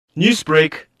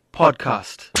Newsbreak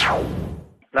Podcast.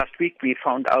 Last week, we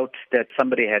found out that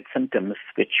somebody had symptoms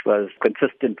which was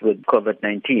consistent with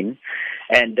COVID-19.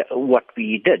 And what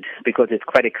we did, because it's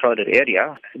quite a crowded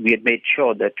area, we had made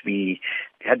sure that we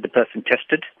had the person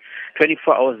tested.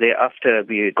 24 hours thereafter,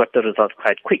 we got the result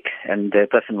quite quick, and the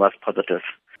person was positive.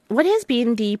 What has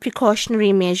been the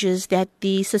precautionary measures that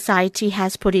the society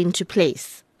has put into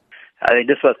place?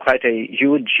 This was quite a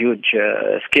huge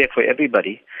scare for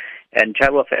everybody. And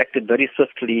Chairperson acted very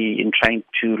swiftly in trying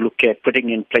to look at putting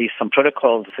in place some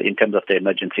protocols in terms of the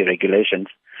emergency regulations.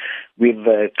 We've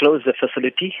closed the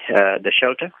facility, the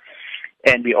shelter,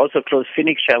 and we also closed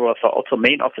Phoenix Shower for also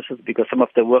main offices because some of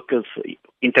the workers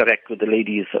interact with the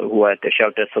ladies who are at the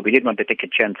shelter, so we didn't want to take a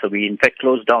chance. So we in fact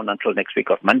closed down until next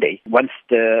week of Monday. Once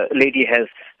the lady has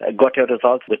got her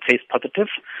results with face positive,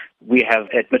 we have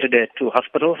admitted her to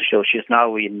hospital. So she's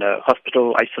now in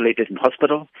hospital, isolated in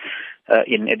hospital.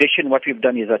 In addition, what we've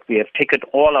done is that we have taken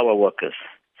all our workers,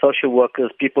 social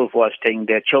workers, people who are staying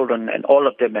there, children, and all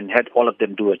of them, and had all of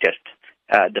them do a test.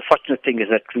 The fortunate thing is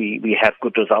that we have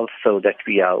good results, so that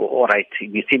we are all right.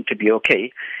 We seem to be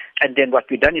okay. And then what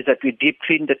we've done is that we deep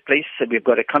cleaned the place. So we've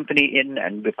got a company in,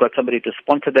 and we've got somebody to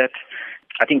sponsor that.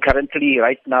 I think currently,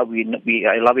 right now, we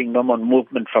are allowing no more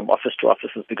movement from office to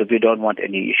offices because we don't want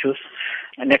any issues.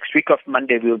 And next week of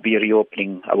Monday, we'll be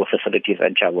reopening our facilities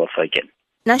and child welfare again.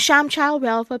 Now, Sham Child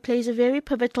Welfare plays a very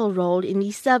pivotal role in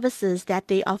these services that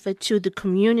they offer to the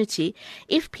community.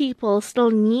 If people still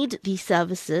need these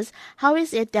services, how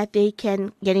is it that they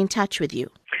can get in touch with you?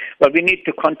 Well, we need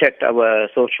to contact our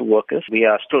social workers. We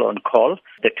are still on call.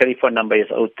 The telephone number is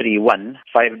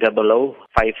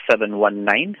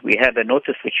 031-500-5719. We have a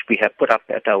notice which we have put up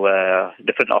at our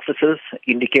different offices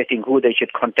indicating who they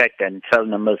should contact and cell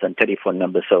numbers and telephone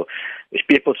numbers. So if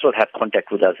people still have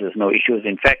contact with us, there's no issues.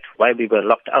 In fact, while we were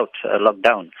locked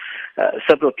down,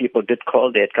 several people did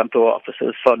call. They had come to our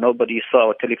offices, so nobody saw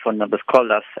our telephone numbers,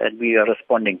 called us, and we are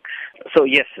responding. So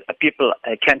yes, people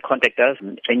can contact us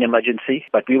in emergency,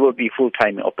 but we will be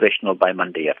full-time operational by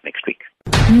Monday of next week.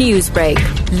 Newsbreak,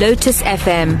 Lotus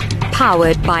FM,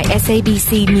 powered by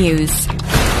SABC News.